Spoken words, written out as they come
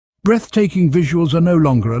Breathtaking visuals are no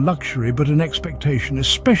longer a luxury but an expectation,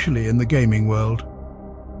 especially in the gaming world.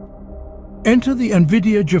 Enter the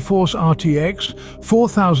NVIDIA GeForce RTX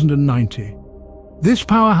 4090. This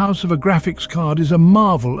powerhouse of a graphics card is a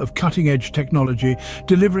marvel of cutting-edge technology,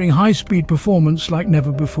 delivering high-speed performance like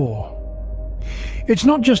never before. It's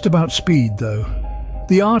not just about speed, though.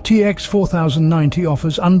 The RTX 4090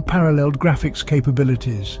 offers unparalleled graphics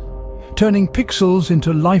capabilities, turning pixels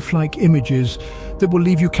into lifelike images that will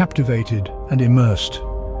leave you captivated and immersed.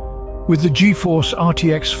 With the GeForce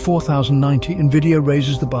RTX 4090, NVIDIA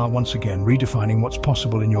raises the bar once again, redefining what's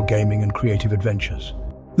possible in your gaming and creative adventures.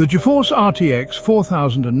 The GeForce RTX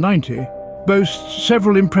 4090 boasts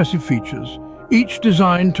several impressive features, each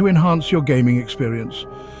designed to enhance your gaming experience.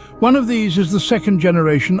 One of these is the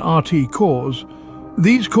second-generation RT cores.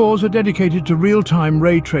 These cores are dedicated to real-time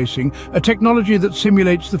ray tracing, a technology that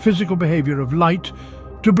simulates the physical behavior of light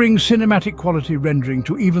to bring cinematic quality rendering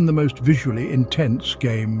to even the most visually intense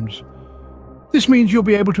games. This means you'll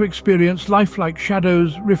be able to experience lifelike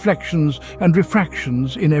shadows, reflections, and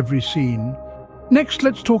refractions in every scene. Next,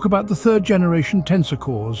 let's talk about the third-generation Tensor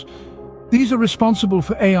cores. These are responsible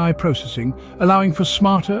for AI processing, allowing for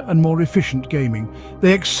smarter and more efficient gaming.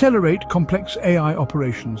 They accelerate complex AI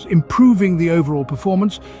operations, improving the overall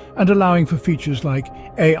performance and allowing for features like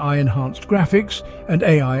AI-enhanced graphics and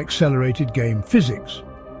AI-accelerated game physics.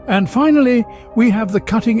 And finally, we have the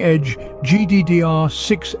cutting-edge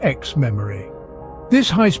GDDR6X memory. This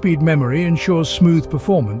high-speed memory ensures smooth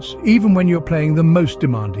performance, even when you're playing the most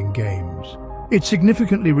demanding games. It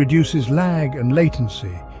significantly reduces lag and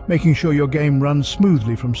latency, making sure your game runs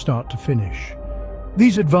smoothly from start to finish.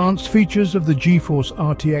 These advanced features of the GeForce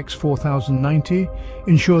RTX 4090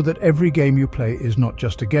 ensure that every game you play is not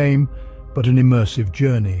just a game, but an immersive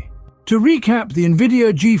journey. To recap, the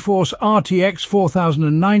NVIDIA GeForce RTX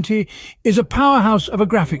 4090 is a powerhouse of a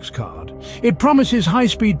graphics card. It promises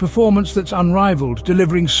high-speed performance that's unrivaled,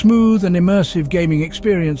 delivering smooth and immersive gaming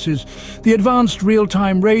experiences. The advanced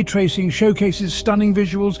real-time ray tracing showcases stunning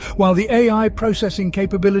visuals, while the AI processing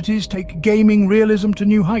capabilities take gaming realism to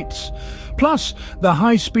new heights. Plus, the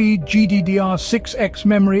high-speed GDDR6X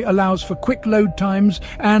memory allows for quick load times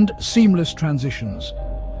and seamless transitions.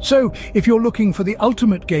 So, if you're looking for the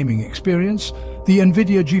ultimate gaming experience, the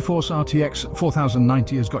NVIDIA GeForce RTX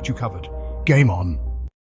 4090 has got you covered. Game on!